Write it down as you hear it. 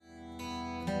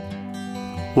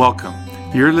Welcome.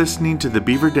 You're listening to the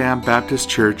Beaver Dam Baptist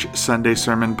Church Sunday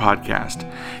Sermon Podcast.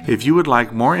 If you would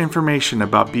like more information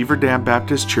about Beaver Dam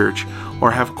Baptist Church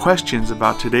or have questions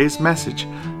about today's message,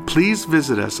 please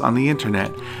visit us on the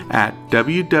internet at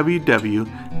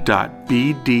www.bdbc.org.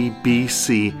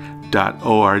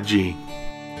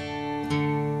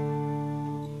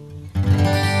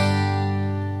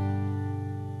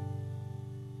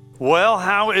 Well,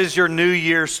 how is your new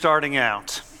year starting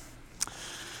out?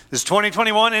 Is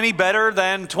 2021 any better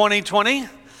than 2020?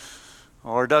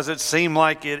 Or does it seem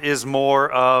like it is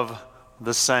more of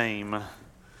the same?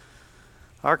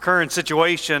 Our current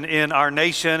situation in our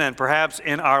nation and perhaps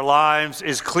in our lives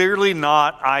is clearly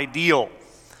not ideal.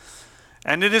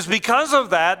 And it is because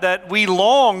of that we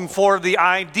long for the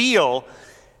ideal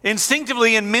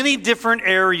instinctively in many different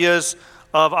areas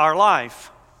of our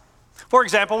life. For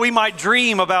example, we might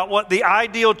dream about what the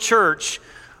ideal church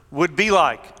would be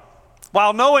like.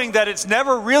 While knowing that it's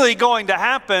never really going to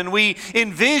happen, we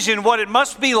envision what it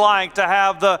must be like to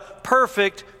have the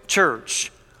perfect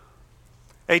church.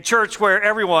 A church where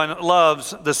everyone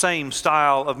loves the same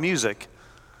style of music.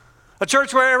 A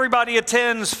church where everybody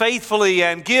attends faithfully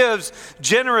and gives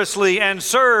generously and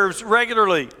serves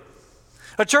regularly.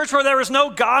 A church where there is no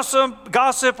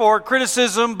gossip or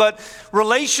criticism, but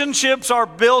relationships are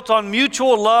built on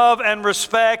mutual love and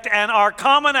respect and our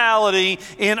commonality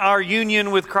in our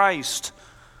union with Christ.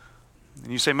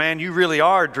 And you say, man, you really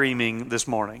are dreaming this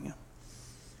morning.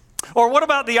 Or what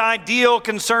about the ideal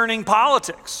concerning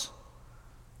politics?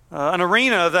 An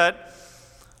arena that,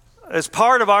 as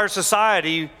part of our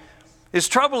society, is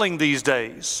troubling these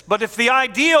days. But if the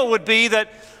ideal would be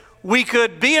that we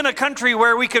could be in a country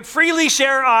where we could freely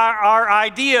share our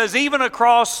ideas even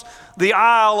across the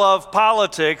aisle of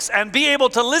politics and be able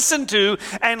to listen to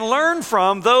and learn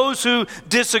from those who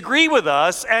disagree with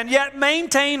us and yet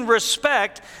maintain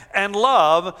respect and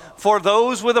love for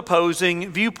those with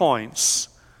opposing viewpoints.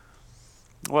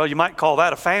 Well, you might call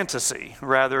that a fantasy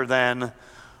rather than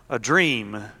a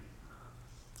dream.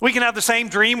 We can have the same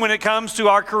dream when it comes to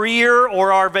our career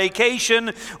or our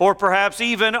vacation or perhaps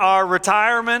even our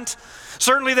retirement.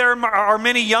 Certainly there are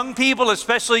many young people,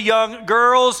 especially young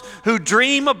girls, who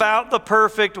dream about the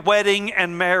perfect wedding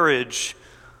and marriage.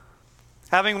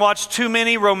 Having watched too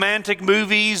many romantic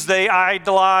movies, they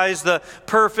idolize the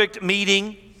perfect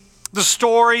meeting, the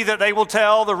story that they will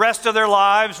tell the rest of their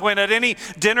lives when at any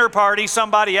dinner party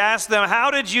somebody asks them, "How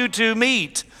did you two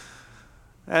meet?"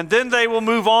 And then they will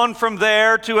move on from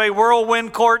there to a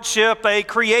whirlwind courtship, a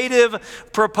creative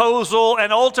proposal,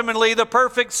 and ultimately the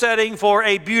perfect setting for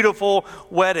a beautiful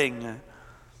wedding.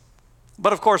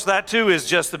 But of course, that too is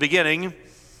just the beginning.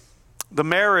 The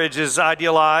marriage is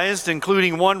idealized,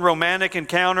 including one romantic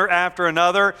encounter after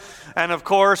another. And of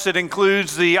course, it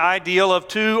includes the ideal of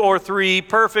 2 or 3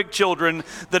 perfect children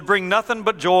that bring nothing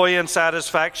but joy and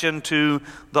satisfaction to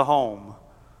the home.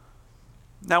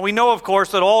 Now we know, of course,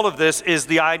 that all of this is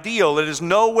the ideal. It is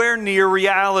nowhere near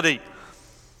reality,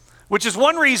 which is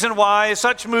one reason why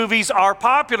such movies are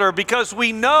popular, because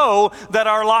we know that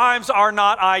our lives are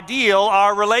not ideal,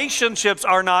 our relationships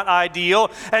are not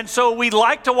ideal, and so we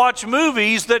like to watch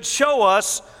movies that show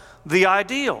us the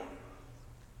ideal.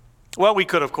 Well, we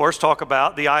could, of course, talk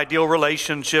about the ideal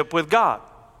relationship with God.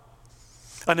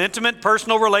 An intimate,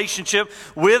 personal relationship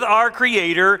with our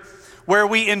Creator where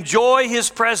we enjoy His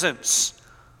presence.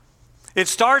 It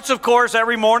starts, of course,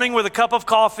 every morning with a cup of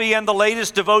coffee and the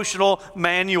latest devotional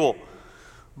manual.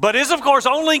 But is, of course,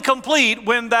 only complete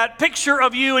when that picture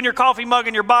of you and your coffee mug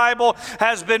and your Bible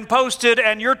has been posted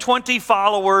and your 20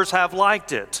 followers have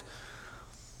liked it.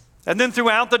 And then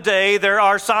throughout the day, there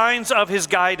are signs of His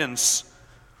guidance,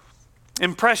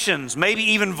 impressions, maybe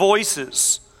even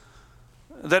voices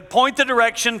that point the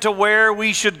direction to where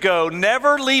we should go,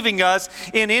 never leaving us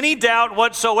in any doubt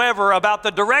whatsoever about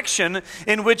the direction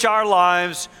in which our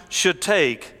lives should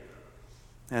take.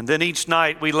 And then each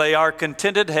night we lay our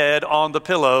contented head on the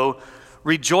pillow,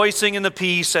 rejoicing in the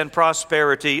peace and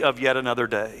prosperity of yet another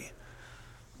day.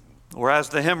 Or as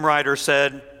the hymn writer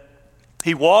said,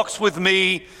 He walks with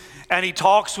me and He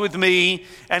talks with me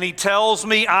and He tells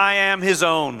me I am His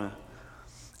own.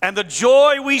 And the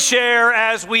joy we share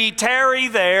as we tarry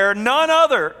there, none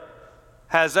other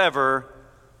has ever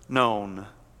known.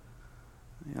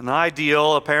 An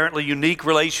ideal, apparently unique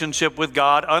relationship with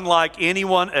God, unlike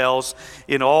anyone else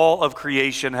in all of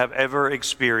creation have ever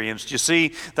experienced. You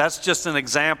see, that's just an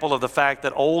example of the fact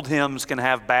that old hymns can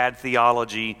have bad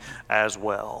theology as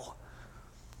well.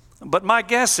 But my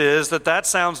guess is that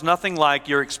sounds nothing like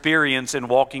your experience in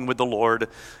walking with the Lord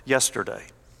yesterday,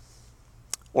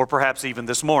 or perhaps even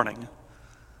this morning.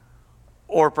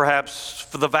 or perhaps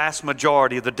for the vast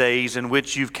majority of the days in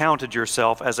which you've counted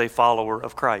yourself as a follower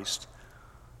of Christ.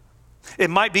 It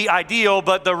might be ideal,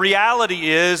 but the reality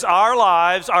is our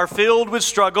lives are filled with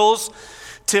struggles,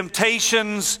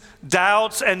 temptations,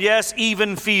 doubts, and yes,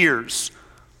 even fears.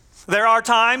 There are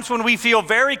times when we feel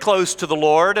very close to the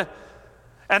Lord,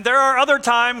 and there are other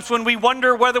times when we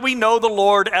wonder whether we know the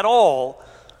Lord at all.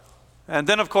 And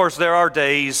then, of course, there are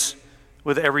days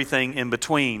with everything in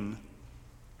between.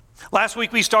 Last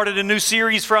week we started a new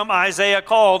series from Isaiah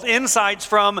called Insights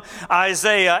from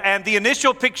Isaiah. And the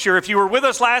initial picture, if you were with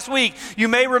us last week, you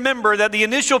may remember that the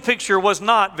initial picture was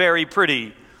not very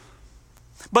pretty.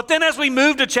 But then as we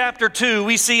move to chapter 2,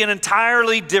 we see an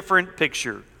entirely different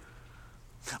picture.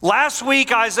 Last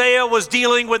week, Isaiah was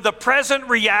dealing with the present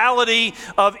reality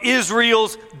of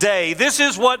Israel's day. This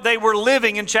is what they were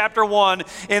living in chapter 1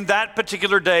 in that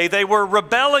particular day. They were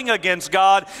rebelling against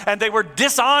God, and they were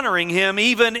dishonoring Him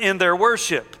even in their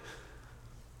worship.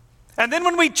 And then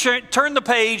when we turn the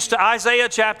page to Isaiah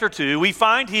chapter 2, we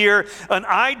find here an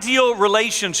ideal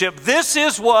relationship. This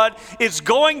is what it's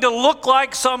going to look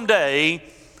like someday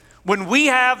when we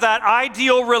have that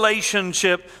ideal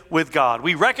relationship with God.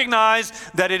 We recognize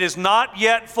that it is not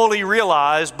yet fully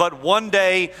realized, but one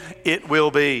day it will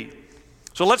be.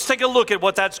 So let's take a look at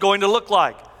what that's going to look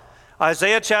like.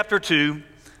 Isaiah chapter 2,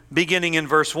 beginning in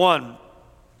verse 1.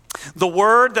 The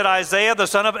word that Isaiah the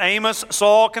son of Amos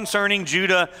saw concerning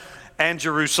Judah and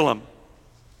Jerusalem.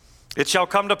 It shall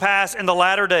come to pass in the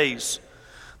latter days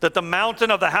that the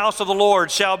mountain of the house of the Lord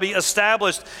shall be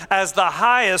established as the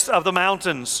highest of the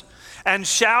mountains, and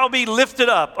shall be lifted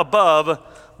up above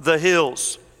the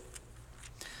hills.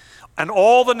 And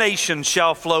all the nations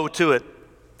shall flow to it.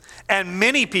 And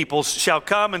many peoples shall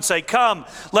come and say, Come,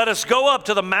 let us go up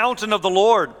to the mountain of the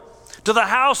Lord, to the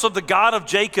house of the God of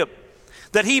Jacob,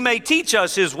 that He may teach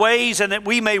us His ways, and that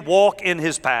we may walk in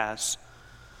His paths.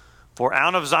 For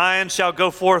out of Zion shall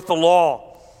go forth the law,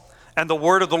 and the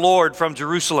word of the Lord from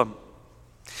Jerusalem.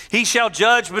 He shall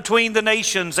judge between the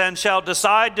nations, and shall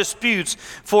decide disputes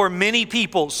for many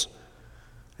peoples.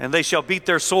 And they shall beat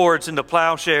their swords into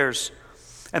plowshares,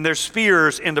 and their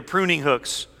spears into pruning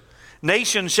hooks.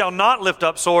 Nation shall not lift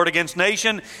up sword against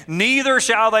nation, neither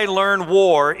shall they learn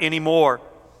war anymore.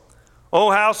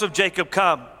 O house of Jacob,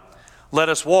 come, let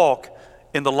us walk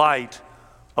in the light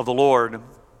of the Lord.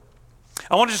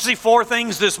 I want you to see four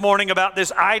things this morning about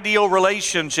this ideal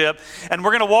relationship, and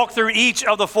we're going to walk through each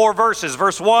of the four verses.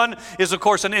 Verse 1 is, of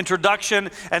course, an introduction,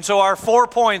 and so our 4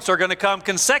 points are going to come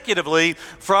consecutively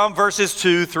from verses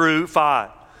 2 through 5.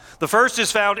 The first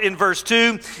is found in verse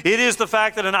 2. It is the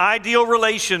fact that an ideal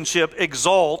relationship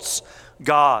exalts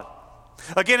God.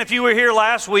 Again, if you were here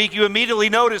last week, you immediately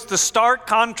noticed the stark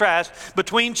contrast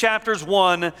between chapters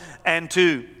 1 and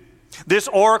 2. This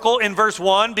oracle in verse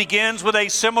 1 begins with a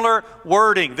similar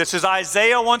wording. This is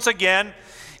Isaiah once again.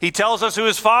 He tells us who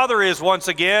his father is once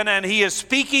again, and he is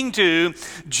speaking to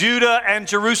Judah and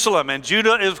Jerusalem. And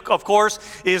Judah, is, of course,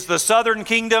 is the southern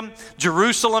kingdom.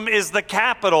 Jerusalem is the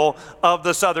capital of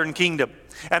the southern kingdom.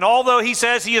 And although he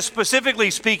says he is specifically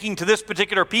speaking to this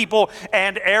particular people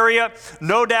and area,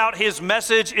 no doubt his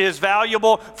message is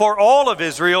valuable for all of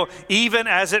Israel, even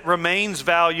as it remains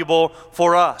valuable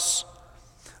for us.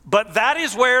 But that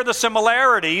is where the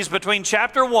similarities between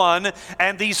chapter 1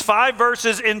 and these 5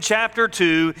 verses in chapter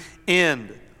 2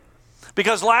 end.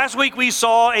 Because last week we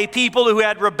saw a people who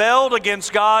had rebelled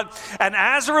against God, and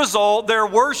as a result, their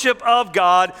worship of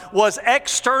God was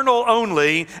external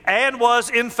only and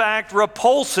was in fact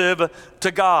repulsive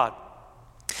to God.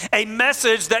 A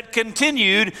message that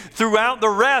continued throughout the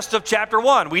rest of chapter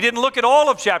 1. We didn't look at all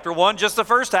of chapter 1, just the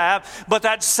first half, but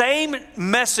that same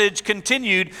message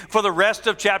continued for the rest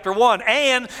of chapter 1.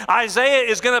 And Isaiah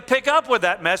is going to pick up with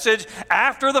that message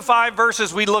after the 5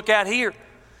 verses we look at here.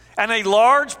 And a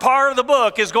large part of the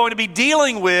book is going to be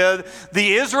dealing with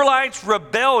the Israelites'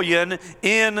 rebellion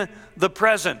in the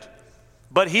present.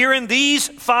 But here in these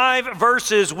 5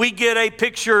 verses, we get a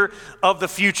picture of the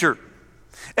future.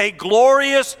 A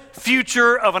glorious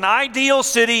future of an ideal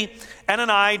city and an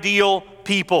ideal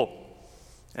people.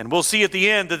 And we'll see at the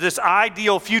end that this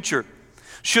ideal future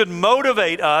should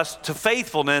motivate us to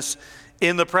faithfulness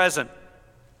in the present.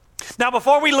 Now,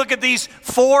 before we look at these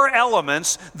 4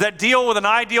 elements that deal with an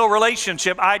ideal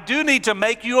relationship, I do need to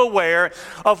make you aware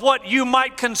of what you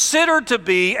might consider to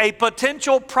be a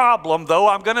potential problem, though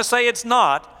I'm going to say it's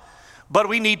not, but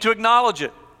we need to acknowledge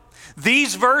it.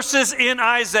 These verses in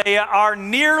Isaiah are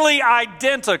nearly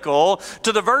identical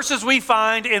to the verses we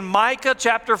find in Micah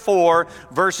chapter 4,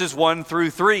 verses 1 through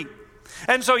 3.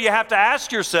 And so you have to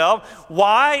ask yourself,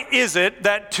 why is it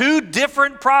that two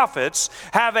different prophets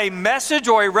have a message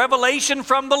or a revelation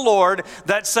from the Lord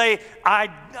that say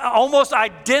almost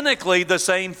identically the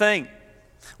same thing?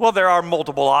 Well, there are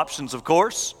multiple options, of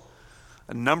course.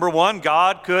 Number one,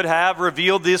 God could have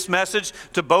revealed this message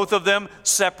to both of them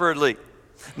separately.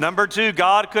 Number two,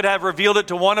 God could have revealed it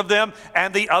to one of them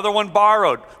and the other one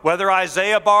borrowed, whether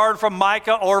Isaiah borrowed from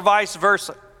Micah or vice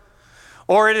versa.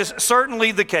 Or it is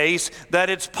certainly the case that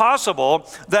it's possible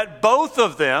that both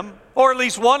of them, or at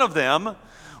least one of them,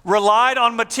 relied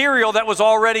on material that was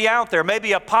already out there,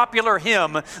 maybe a popular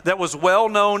hymn that was well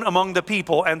known among the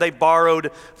people, and they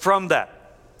borrowed from that.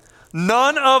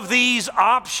 None of these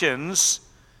options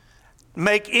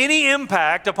make any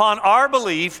impact upon our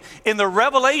belief in the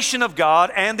revelation of God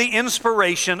and the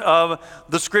inspiration of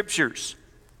the Scriptures.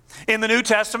 In the New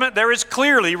Testament, there is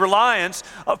clearly reliance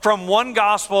from one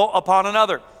gospel upon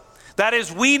another. That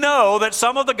is, we know that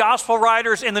some of the gospel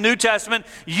writers in the New Testament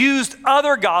used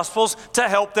other gospels to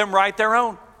help them write their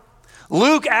own.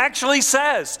 Luke actually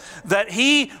says that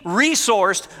he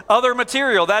resourced other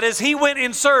material. That is, he went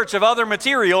in search of other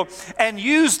material and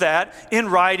used that in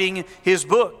writing his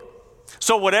book.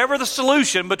 So whatever the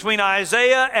solution between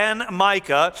Isaiah and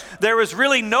Micah, there is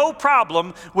really no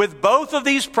problem with both of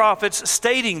these prophets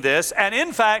stating this. And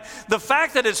in fact, the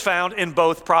fact that it's found in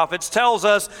both prophets tells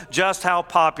us just how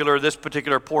popular this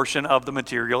particular portion of the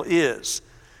material is.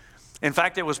 In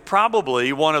fact, it was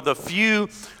probably one of the few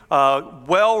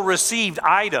well-received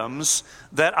items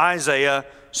that Isaiah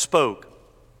spoke.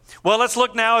 Well, let's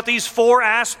look now at these four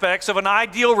aspects of an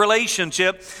ideal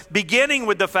relationship, beginning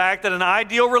with the fact that an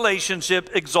ideal relationship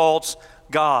exalts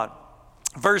God.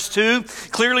 Verse 2,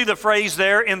 clearly the phrase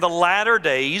there, in the latter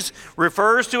days,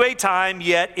 refers to a time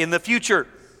yet in the future.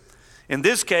 In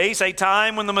this case, a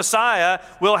time when the Messiah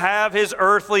will have his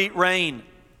earthly reign.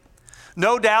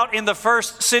 No doubt in the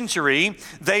first century,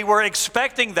 they were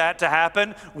expecting that to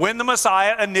happen when the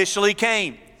Messiah initially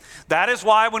came. That is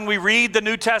why when we read the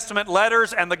New Testament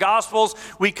letters and the Gospels,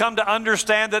 we come to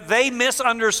understand that they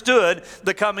misunderstood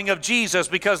the coming of Jesus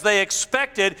because they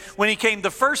expected when he came the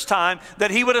first time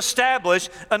that he would establish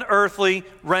an earthly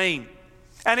reign.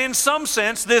 And in some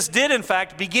sense, this did in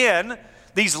fact begin,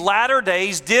 these latter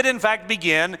days did in fact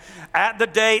begin at the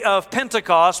day of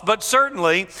Pentecost, but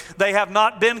certainly they have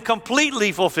not been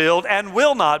completely fulfilled and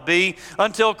will not be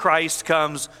until Christ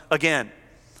comes again.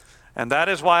 And that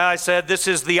is why I said this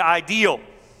is the ideal.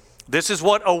 This is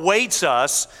what awaits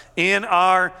us in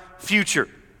our future.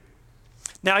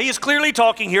 Now, he is clearly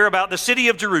talking here about the city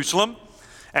of Jerusalem,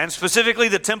 and specifically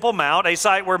the Temple Mount, a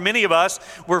site where many of us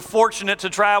were fortunate to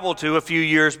travel to a few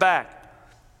years back.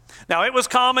 Now, it was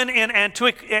common in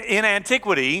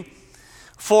antiquity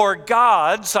for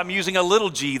gods, I'm using a little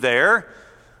g there,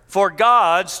 for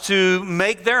gods to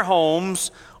make their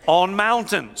homes on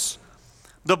mountains.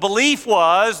 The belief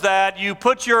was that you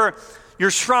put your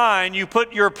shrine, you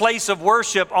put your place of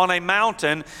worship on a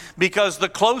mountain because the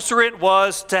closer it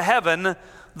was to heaven,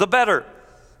 the better.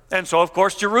 And so, of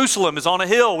course, Jerusalem is on a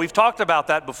hill. We've talked about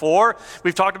that before.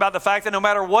 We've talked about the fact that no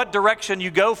matter what direction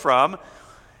you go from,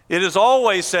 it is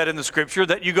always said in the Scripture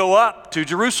that you go up to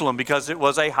Jerusalem because it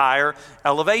was a higher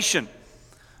elevation.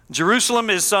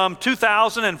 Jerusalem is some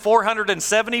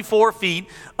 2,474 feet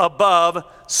above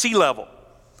sea level.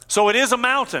 So it is a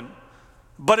mountain,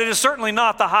 but it is certainly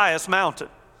not the highest mountain.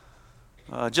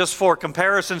 Just for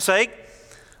comparison's sake,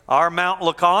 our Mount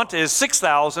LeConte is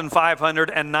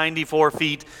 6,594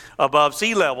 feet above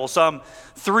sea level, some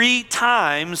 3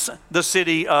 times the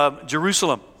city of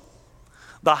Jerusalem.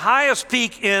 The highest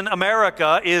peak in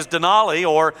America is Denali,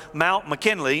 or Mount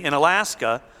McKinley in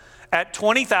Alaska, at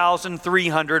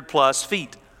 20,300 plus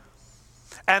feet.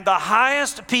 And the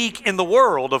highest peak in the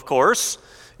world, of course,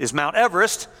 is Mount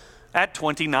Everest at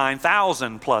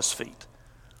 29,000 plus feet.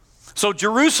 So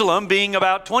Jerusalem, being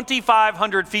about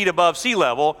 2,500 feet above sea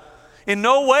level, in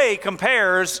no way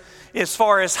compares as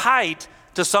far as height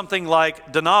to something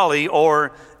like Denali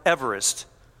or Everest.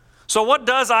 So what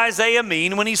does Isaiah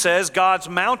mean when he says God's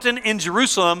mountain in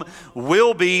Jerusalem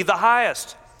will be the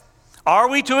highest? Are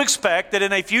we to expect that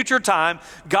in a future time,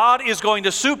 God is going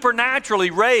to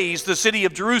supernaturally raise the city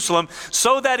of Jerusalem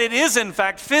so that it is in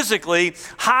fact physically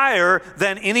higher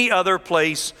than any other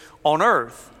place on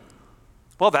earth?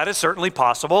 Well, that is certainly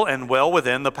possible and well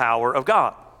within the power of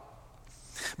God.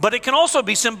 But it can also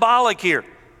be symbolic here,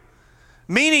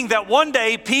 meaning that one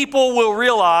day people will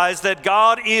realize that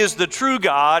God is the true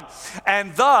God,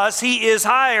 and thus He is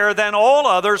higher than all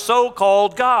other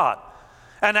so-called God.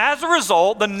 And as a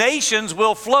result, the nations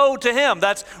will flow to him.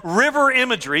 That's river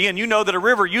imagery, and you know that a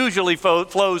river usually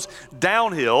flows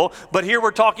downhill, but here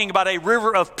we're talking about a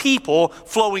river of people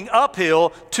flowing uphill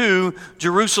to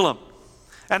Jerusalem.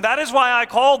 And that is why I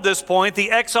called this point the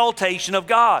exaltation of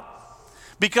God,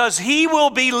 because he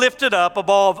will be lifted up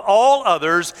above all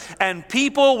others, and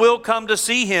people will come to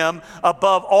see him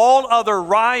above all other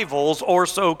rivals or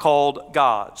so-called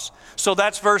gods. So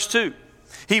that's verse 2.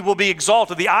 He will be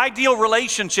exalted. The ideal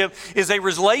relationship is a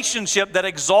relationship that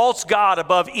exalts God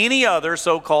above any other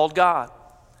so-called God.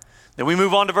 Then we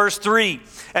move on to verse 3,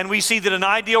 and we see that an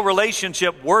ideal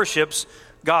relationship worships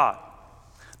God.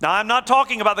 Now, I'm not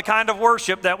talking about the kind of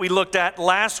worship that we looked at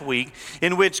last week,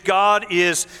 in which God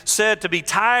is said to be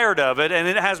tired of it and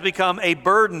it has become a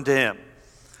burden to him.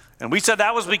 And we said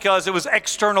that was because it was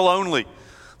external only.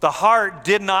 The heart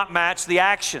did not match the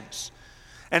actions.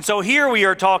 And so here we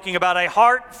are talking about a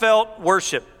heartfelt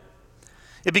worship.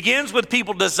 It begins with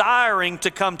people desiring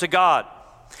to come to God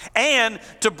and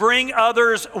to bring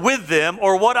others with them,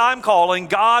 or what I'm calling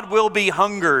God will be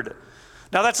hungered.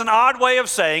 Now that's an odd way of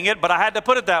saying it, but I had to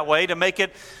put it that way to make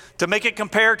it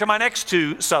compare to my next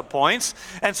two subpoints.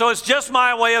 And so it's just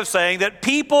my way of saying that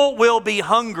people will be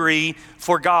hungry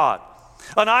for God.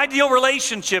 An ideal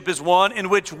relationship is one in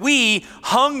which we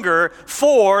hunger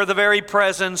for the very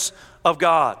presence of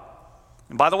God.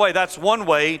 And by the way, that's one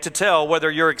way to tell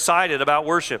whether you're excited about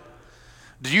worship.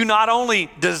 Do you not only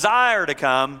desire to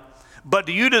come, but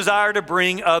do you desire to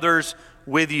bring others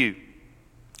with you?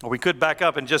 Or we could back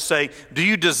up and just say, do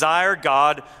you desire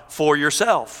God for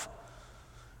yourself?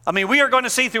 I mean, we are going to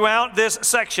see throughout this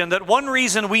section that one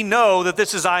reason we know that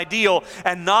this is ideal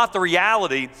and not the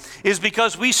reality is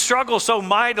because we struggle so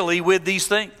mightily with these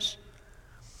things.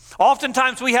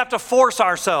 Oftentimes we have to force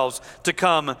ourselves to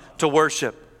come to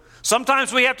worship.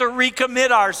 Sometimes we have to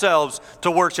recommit ourselves to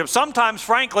worship. Sometimes,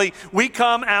 frankly, we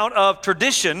come out of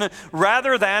tradition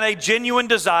rather than a genuine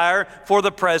desire for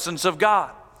the presence of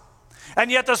God. And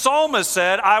yet the psalmist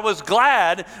said, I was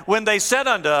glad when they said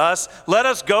unto us, let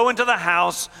us go into the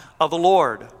house of the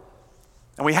Lord.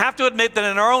 And we have to admit that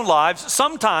in our own lives,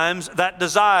 sometimes that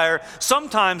desire,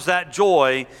 sometimes that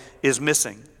joy is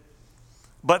missing.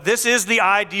 But this is the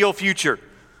ideal future,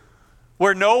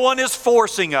 where no one is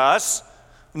forcing us,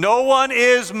 no one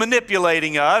is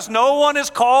manipulating us, no one is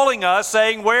calling us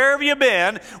saying, where have you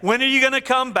been? When are you going to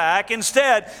come back?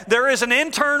 Instead, there is an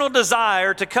internal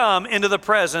desire to come into the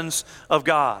presence of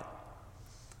God.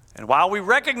 And while we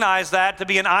recognize that to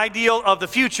be an ideal of the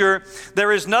future,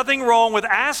 there is nothing wrong with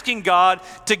asking God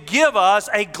to give us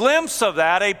a glimpse of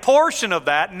that, a portion of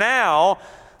that now,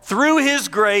 through His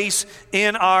grace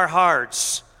in our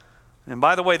hearts. And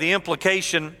by the way, the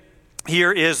implication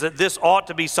here is that this ought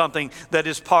to be something that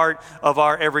is part of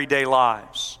our everyday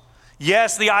lives.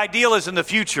 Yes, the ideal is in the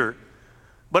future,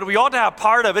 but we ought to have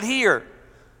part of it here.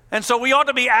 And so we ought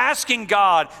to be asking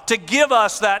God to give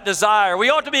us that desire. We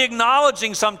ought to be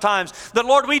acknowledging sometimes that,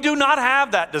 Lord, we do not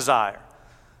have that desire.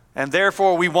 And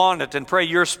therefore we want it, and pray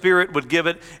your Spirit would give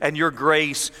it and your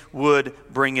grace would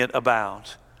bring it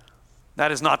about.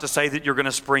 That is not to say that you're going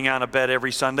to spring out of bed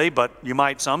every Sunday, but you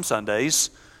might some Sundays.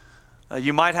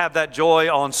 You might have that joy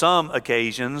on some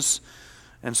occasions.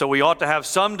 And so we ought to have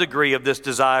some degree of this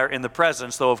desire in the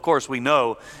presence, though of course we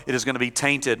know it is going to be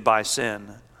tainted by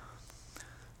sin.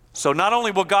 So not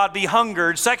only will God be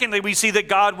hungered, secondly, we see that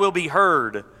God will be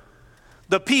heard.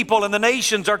 The people and the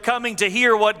nations are coming to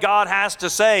hear what God has to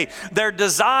say. Their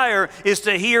desire is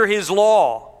to hear His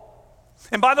law.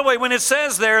 And by the way, when it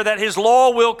says there that His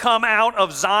law will come out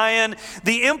of Zion,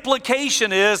 the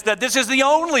implication is that this is the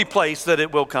only place that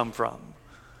it will come from.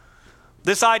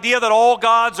 This idea that all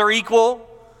gods are equal,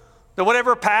 that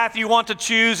whatever path you want to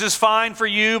choose is fine for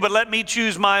you, but let me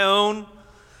choose my own.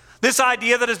 This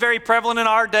idea that is very prevalent in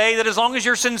our day, that as long as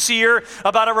you're sincere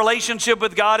about a relationship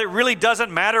with God, it really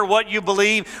doesn't matter what you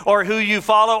believe or who you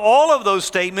follow. All of those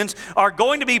statements are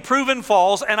going to be proven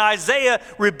false, and Isaiah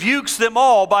rebukes them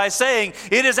all by saying,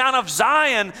 it is out of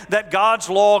Zion that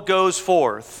God's law goes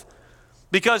forth.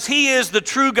 Because He is the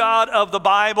true God of the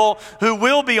Bible who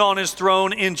will be on His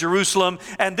throne in Jerusalem.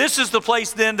 And this is the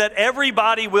place then that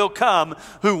everybody will come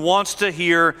who wants to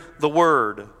hear the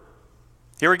word.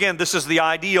 Here again, this is the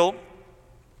ideal,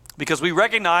 because we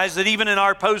recognize that even in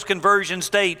our post-conversion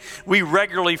state, we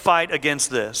regularly fight against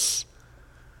this.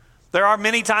 There are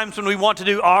many times when we want to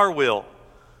do our will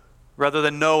rather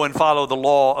than know and follow the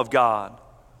law of God.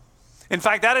 In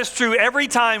fact, that is true every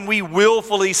time we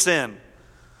willfully sin,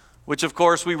 which of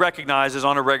course we recognize is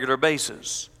on a regular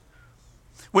basis.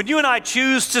 When you and I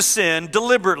choose to sin,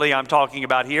 deliberately I'm talking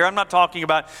about here, I'm not talking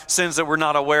about sins that we're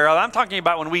not aware of, I'm talking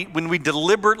about when we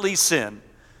deliberately sin.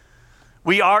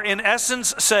 We are in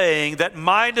essence saying that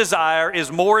my desire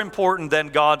is more important than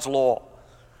God's law.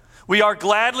 We are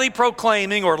gladly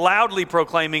proclaiming, or loudly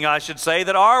proclaiming, I should say,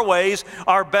 that our ways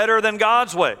are better than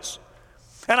God's ways.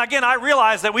 And again, I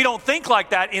realize that we don't think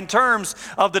like that in terms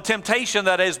of the temptation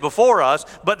that is before us,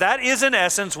 but that is in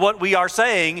essence what we are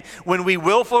saying when we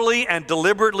willfully and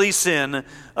deliberately sin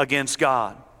against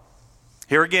God.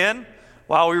 Here again,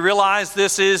 while we realize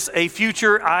this is a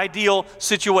future ideal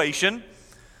situation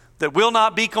that will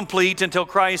not be complete until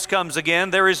Christ comes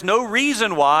again, there is no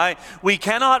reason why we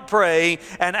cannot pray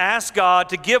and ask God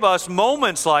to give us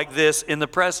moments like this in the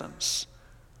presence.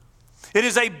 It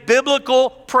is a biblical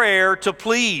prayer to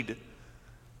plead,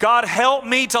 God, help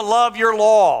me to love your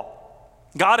law.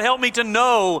 God, help me to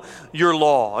know your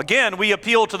law. Again, we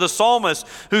appeal to the psalmist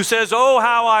who says, oh,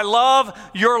 how I love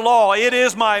your law. It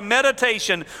is my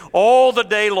meditation all the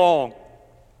day long.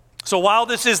 So while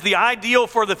this is the ideal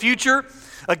for the future,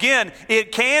 again,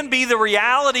 it can be the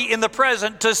reality in the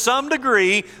present to some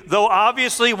degree, though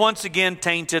obviously once again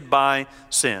tainted by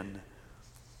sin.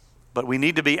 But we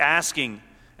need to be asking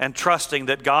and trusting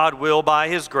that God will, by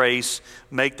His grace,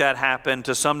 make that happen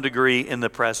to some degree in the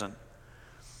present.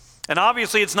 And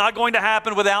obviously it's not going to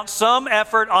happen without some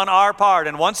effort on our part.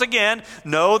 And once again,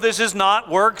 no, this is not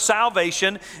work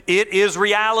salvation. It is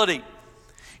reality.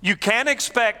 You can't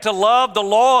expect to love the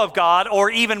law of God or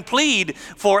even plead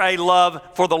for a love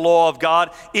for the law of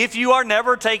God if you are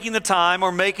never taking the time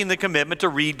or making the commitment to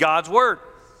read God's Word.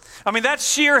 I mean, that's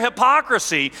sheer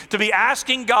hypocrisy to be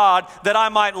asking God that I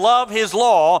might love His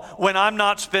law when I'm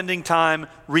not spending time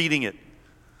reading it.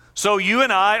 So you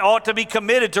and I ought to be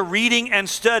committed to reading and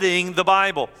studying the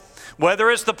Bible. Whether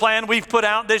it's the plan we've put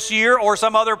out this year or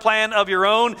some other plan of your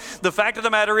own, the fact of the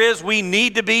matter is we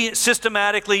need to be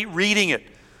systematically reading it.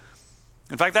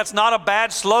 In fact, that's not a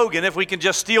bad slogan if we can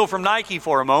just steal from Nike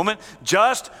for a moment.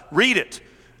 Just read it.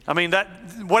 I mean, that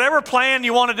whatever plan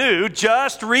you want to do,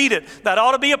 just read it. That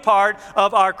ought to be a part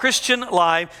of our Christian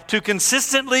life, to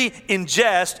consistently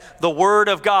ingest the Word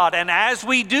of God. And as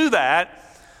we do that,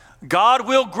 God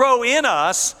will grow in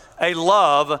us a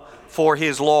love for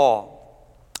His law.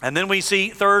 And then we see,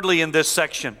 thirdly, in this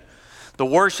section, the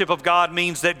worship of God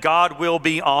means that God will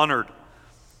be honored.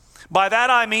 By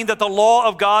that I mean that the law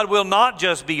of God will not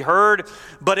just be heard,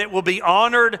 but it will be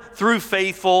honored through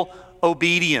faithful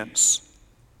obedience.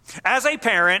 As a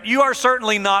parent, you are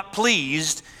certainly not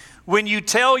pleased when you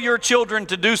tell your children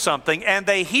to do something and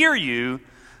they hear you,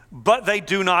 but they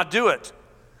do not do it.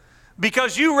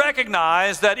 Because you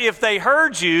recognize that if they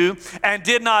heard you and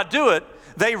did not do it,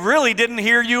 they really didn't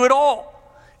hear you at all.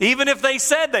 Even if they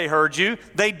said they heard you,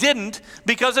 they didn't,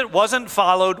 because it wasn't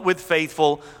followed with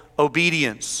faithful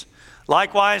obedience.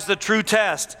 Likewise, the true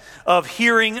test of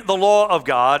hearing the law of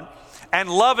God and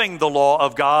loving the law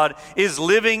of God is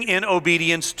living in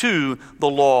obedience to the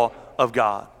law of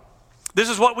God. This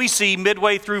is what we see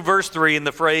midway through verse 3 in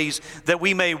the phrase that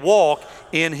we may walk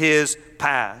in His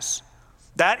paths.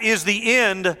 That is the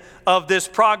end of this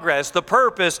progress, the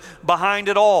purpose behind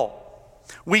it all.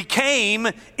 We came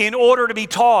in order to be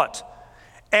taught,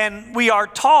 and we are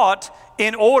taught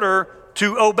in order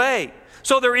to obey.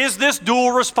 So there is this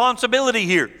dual responsibility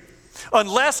here.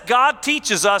 Unless God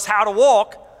teaches us how to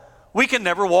walk, we can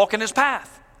never walk in His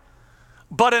path.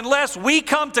 But unless we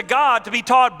come to God to be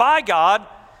taught by God,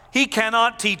 He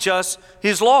cannot teach us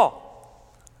His law.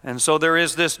 And so there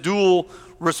is this dual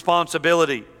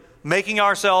responsibility, making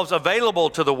ourselves available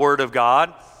to the Word of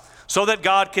God so that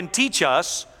God can teach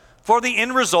us for the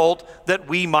end result that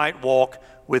we might walk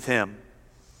with Him.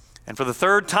 And for the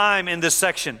third time in this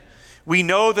section, we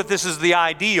know that this is the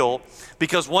ideal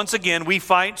because once again we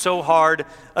fight so hard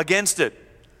against it.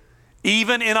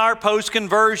 Even in our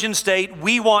post-conversion state,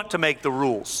 we want to make the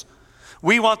rules.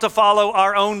 We want to follow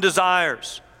our own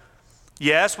desires.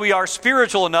 Yes, we are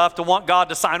spiritual enough to want God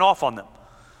to sign off on them.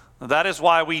 That is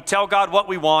why we tell God what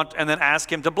we want and then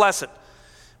ask Him to bless it.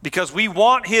 Because we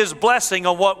want His blessing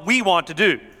on what we want to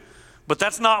do. But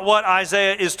that's not what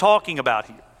Isaiah is talking about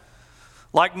here.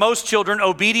 Like most children,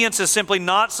 obedience is simply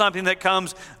not something that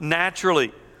comes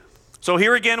naturally. So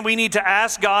here again, we need to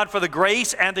ask God for the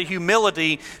grace and the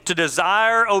humility to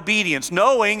desire obedience,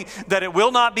 knowing that it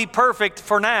will not be perfect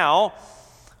for now,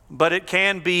 but it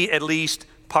can be at least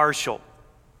partial.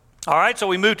 All right, so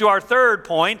we move to our third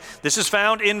point. This is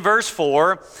found in verse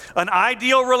 4. An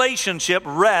ideal relationship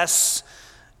rests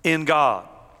in God.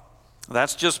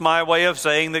 That's just my way of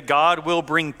saying that God will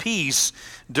bring peace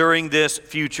during this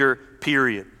future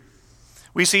period.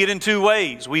 We see it in two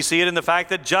ways. We see it in the fact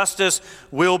that justice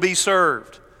will be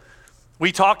served.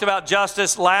 We talked about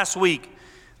justice last week,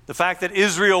 the fact that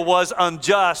Israel was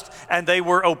unjust and they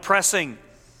were oppressing.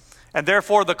 And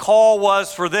therefore, the call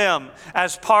was for them,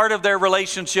 as part of their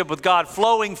relationship with God,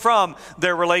 flowing from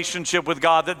their relationship with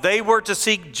God, that they were to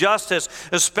seek justice,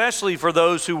 especially for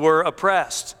those who were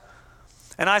oppressed.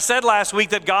 And I said last week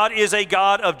that God is a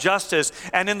God of justice,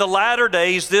 and in the latter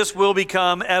days, this will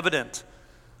become evident.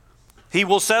 He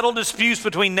will settle disputes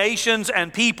between nations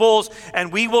and peoples,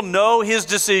 and we will know his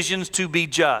decisions to be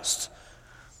just.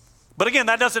 But again,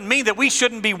 that doesn't mean that we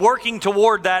shouldn't be working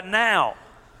toward that now.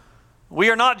 We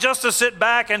are not just to sit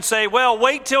back and say, well,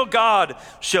 wait till God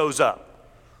shows up.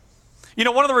 You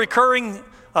know, one of the recurring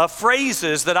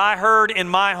phrases that I heard in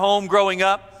my home growing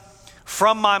up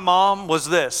from my mom was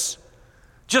this: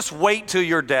 just wait till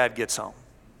your dad gets home.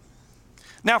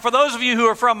 Now, for those of you who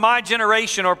are from my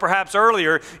generation or perhaps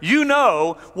earlier, you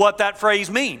know what that phrase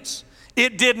means.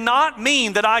 It did not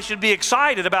mean that I should be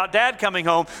excited about Dad coming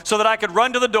home so that I could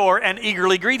run to the door and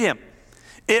eagerly greet him.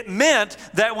 It meant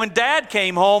that when Dad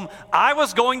came home, I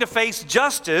was going to face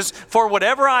justice for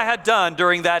whatever I had done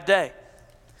during that day.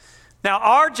 Now,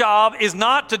 our job is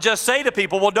not to just say to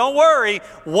people, well, don't worry,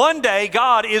 one day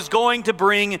God is going to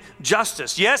bring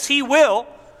justice. Yes, he will.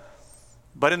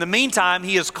 But in the meantime,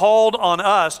 he has called on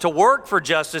us to work for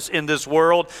justice in this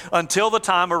world until the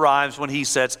time arrives when he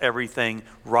sets everything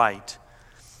right.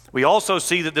 We also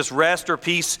see that this rest or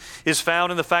peace is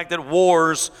found in the fact that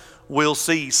wars will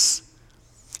cease.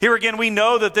 Here again, we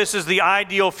know that this is the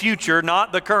ideal future,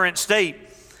 not the current state,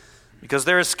 because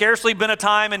there has scarcely been a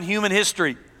time in human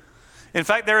history. In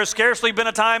fact, there has scarcely been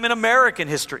a time in American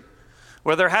history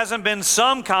where there hasn't been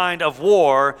some kind of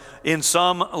war in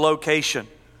some location.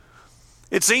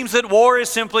 It seems that war is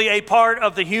simply a part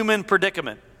of the human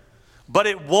predicament, but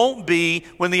it won't be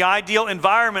when the ideal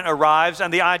environment arrives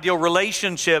and the ideal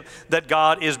relationship that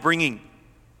God is bringing.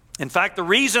 In fact, the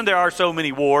reason there are so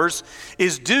many wars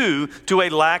is due to a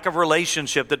lack of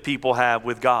relationship that people have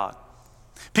with God.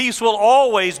 Peace will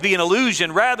always be an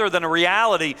illusion rather than a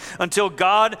reality until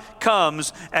God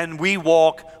comes and we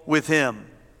walk with him.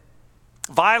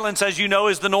 Violence, as you know,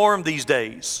 is the norm these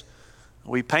days.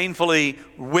 We painfully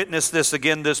witnessed this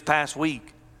again this past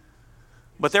week.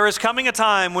 But there is coming a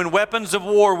time when weapons of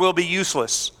war will be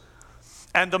useless,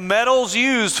 and the metals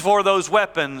used for those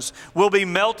weapons will be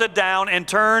melted down and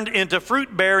turned into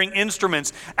fruit-bearing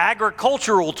instruments,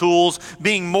 agricultural tools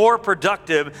being more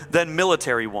productive than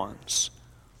military ones.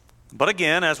 But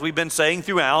again, as we've been saying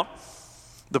throughout,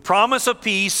 the promise of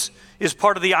peace is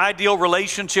part of the ideal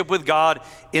relationship with God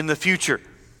in the future.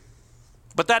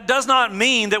 But that does not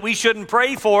mean that we shouldn't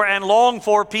pray for and long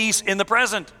for peace in the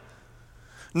present.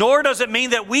 Nor does it mean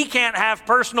that we can't have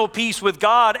personal peace with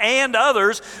God and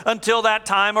others until that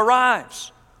time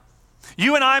arrives.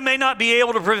 You and I may not be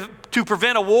able to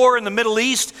prevent a war in the Middle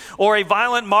East or a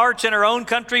violent march in our own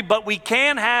country, but we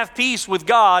can have peace with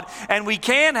God and we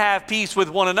can have peace with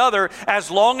one another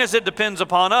as long as it depends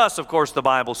upon us, of course, the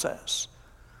Bible says.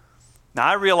 Now,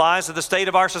 I realize that the state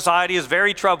of our society is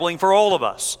very troubling for all of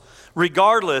us,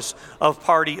 regardless of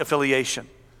party affiliation.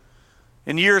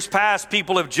 In years past,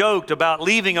 people have joked about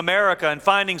leaving America and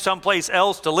finding someplace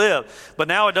else to live, but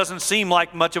now it doesn't seem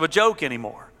like much of a joke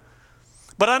anymore.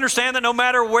 But understand that no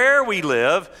matter where we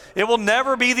live, it will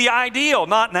never be the ideal,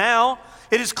 not now.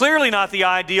 It is clearly not the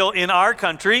ideal in our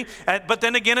country, but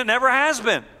then again, it never has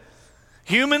been.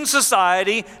 Human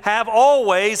society have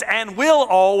always and will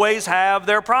always have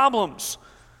their problems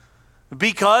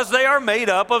because they are made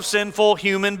up of sinful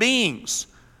human beings.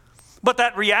 But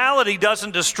that reality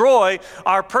doesn't destroy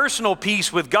our personal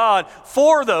peace with God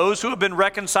for those who have been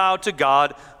reconciled to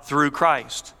God through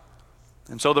Christ.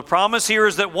 And so the promise here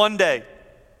is that one day,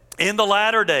 in the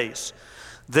latter days,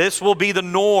 this will be the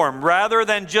norm rather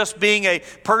than just being a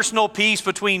personal peace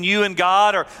between you and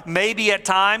God, or maybe at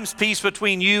times peace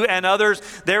between you and others.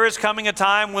 There is coming a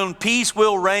time when peace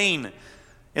will reign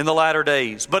in the latter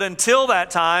days. But until that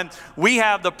time, we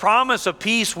have the promise of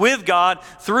peace with God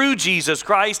through Jesus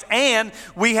Christ, and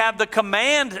we have the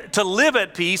command to live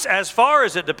at peace as far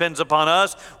as it depends upon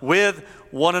us with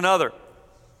one another.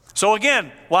 So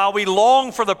again, while we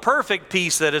long for the perfect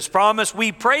peace that is promised,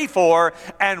 we pray for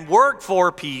and work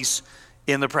for peace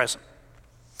in the present.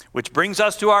 Which brings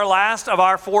us to our last of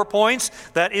our 4 points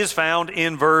that is found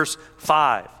in verse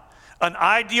 5. An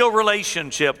ideal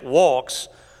relationship walks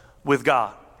with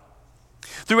God.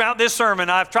 Throughout this sermon,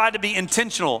 I've tried to be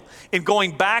intentional in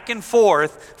going back and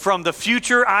forth from the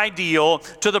future ideal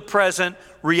to the present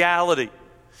reality.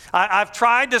 I've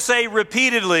tried to say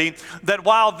repeatedly that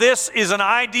while this is an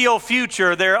ideal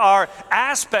future, there are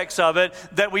aspects of it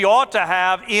that we ought to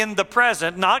have in the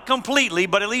present, not completely,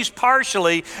 but at least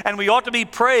partially, and we ought to be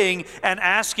praying and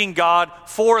asking God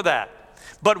for that.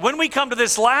 But when we come to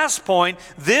this last point,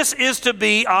 this is to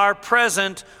be our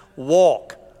present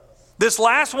walk. This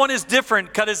last one is different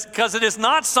because it is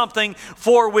not something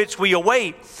for which we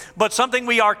await, but something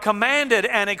we are commanded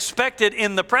and expected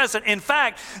in the present. In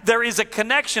fact, there is a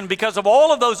connection because of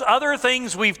all of those other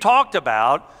things we've talked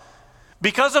about,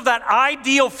 because of that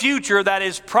ideal future that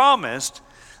is promised.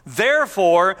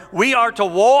 Therefore, we are to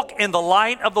walk in the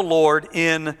light of the Lord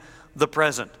in the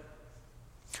present.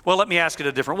 Well, let me ask it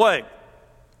a different way.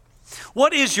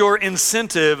 What is your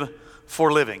incentive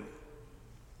for living?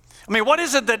 I mean, what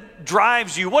is it that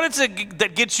drives you? What is it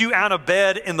that gets you out of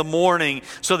bed in the morning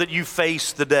so that you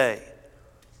face the day?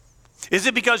 Is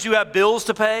it because you have bills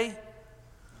to pay?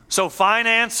 So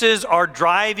finances are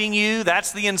driving you.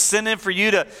 That's the incentive for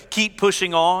you to keep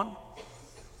pushing on.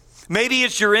 Maybe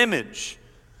it's your image.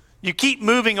 You keep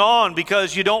moving on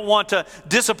because you don't want to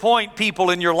disappoint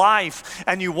people in your life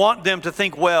and you want them to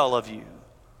think well of you.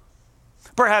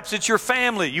 Perhaps it's your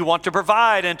family. You want to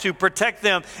provide and to protect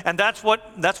them, and that's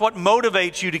what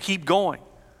motivates you to keep going.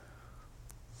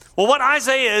 Well, what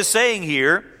Isaiah is saying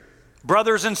here,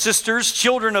 brothers and sisters,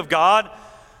 children of God,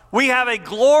 we have a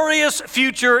glorious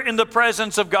future in the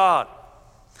presence of God.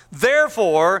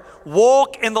 Therefore,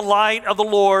 walk in the light of the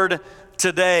Lord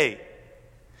today.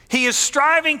 He is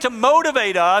striving to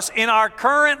motivate us in our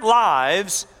current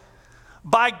lives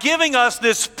by giving us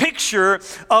this picture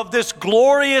of this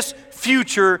glorious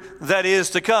future that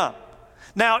is to come.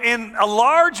 Now, in a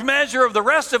large measure of the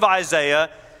rest of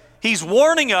Isaiah, he's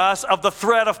warning us of the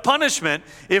threat of punishment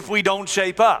if we don't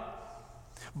shape up.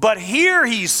 But here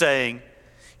he's saying,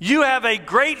 you have a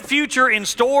great future in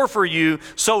store for you,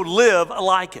 so live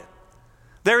like it.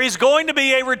 There is going to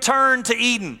be a return to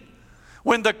Eden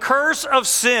when the curse of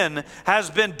sin has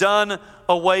been done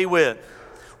away with.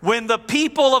 When the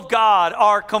people of God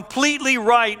are completely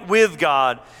right with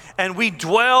God and we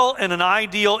dwell in an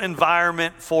ideal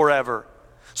environment forever.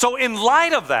 So in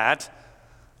light of that,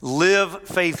 live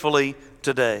faithfully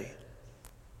today.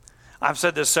 I've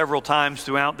said this several times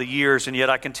throughout the years, and yet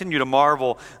I continue to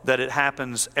marvel that it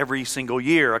happens every single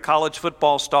year. A college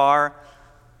football star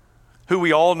who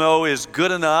we all know is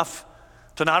good enough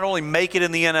to not only make it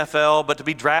in the NFL, but to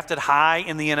be drafted high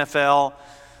in the NFL.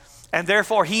 And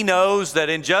therefore, he knows that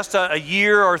in just a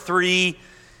year or three,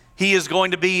 he is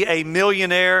going to be a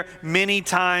millionaire many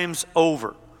times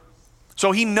over.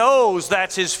 So he knows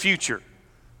that's his future.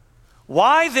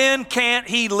 Why then can't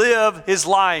he live his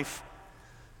life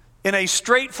in a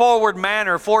straightforward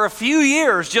manner for a few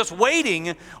years, just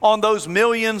waiting on those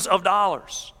millions of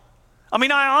dollars? I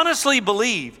mean, I honestly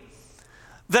believe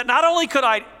that not only could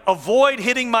I avoid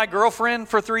hitting my girlfriend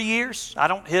for 3 years, I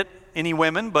don't hit any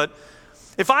women, but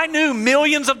if I knew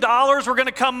millions of dollars were going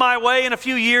to come my way in a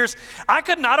few years, I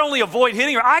could not only avoid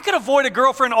hitting her, I could avoid a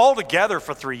girlfriend altogether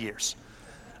for 3 years.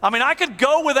 I mean, I could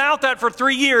go without that for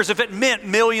 3 years if it meant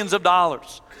millions of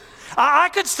dollars. I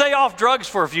could stay off drugs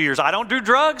for a few years. I don't do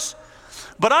drugs,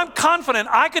 but I'm confident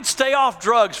I could stay off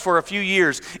drugs for a few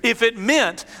years if it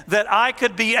meant that I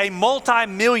could be a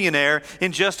multi-millionaire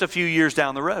in just a few years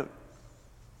down the road.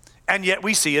 And yet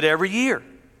we see it every year.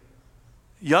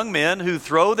 Young men who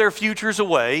throw their futures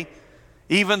away,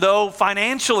 even though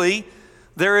financially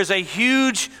there is a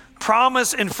huge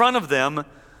promise in front of them,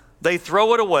 they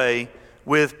throw it away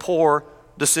with poor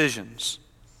decisions.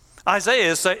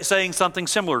 Isaiah is saying something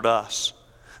similar to us.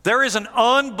 There is an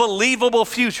unbelievable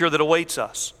future that awaits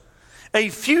us. A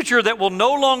future that will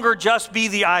no longer just be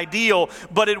the ideal,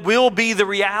 but it will be the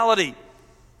reality.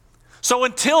 So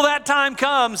until that time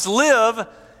comes, live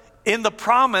in the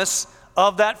promise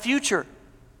of that future.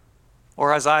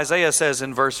 Or as Isaiah says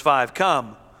in verse 5,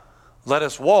 come, let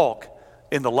us walk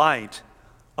in the light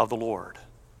of the Lord.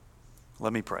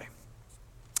 Let me pray.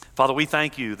 Father, we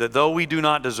thank you that though we do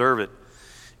not deserve it,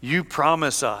 you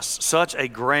promise us such a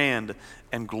grand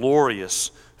and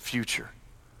glorious future.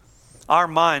 Our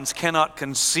minds cannot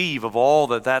conceive of all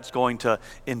that that's going to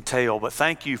entail, but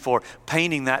thank you for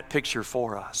painting that picture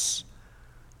for us.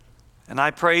 And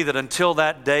I pray that until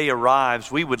that day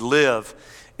arrives, we would live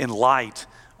in light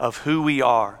of who we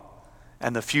are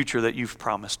and the future that you've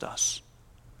promised us.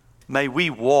 May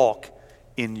we walk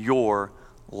in your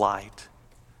light.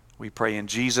 We pray in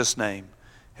Jesus' name,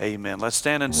 amen. Let's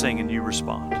stand and sing and you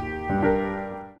respond.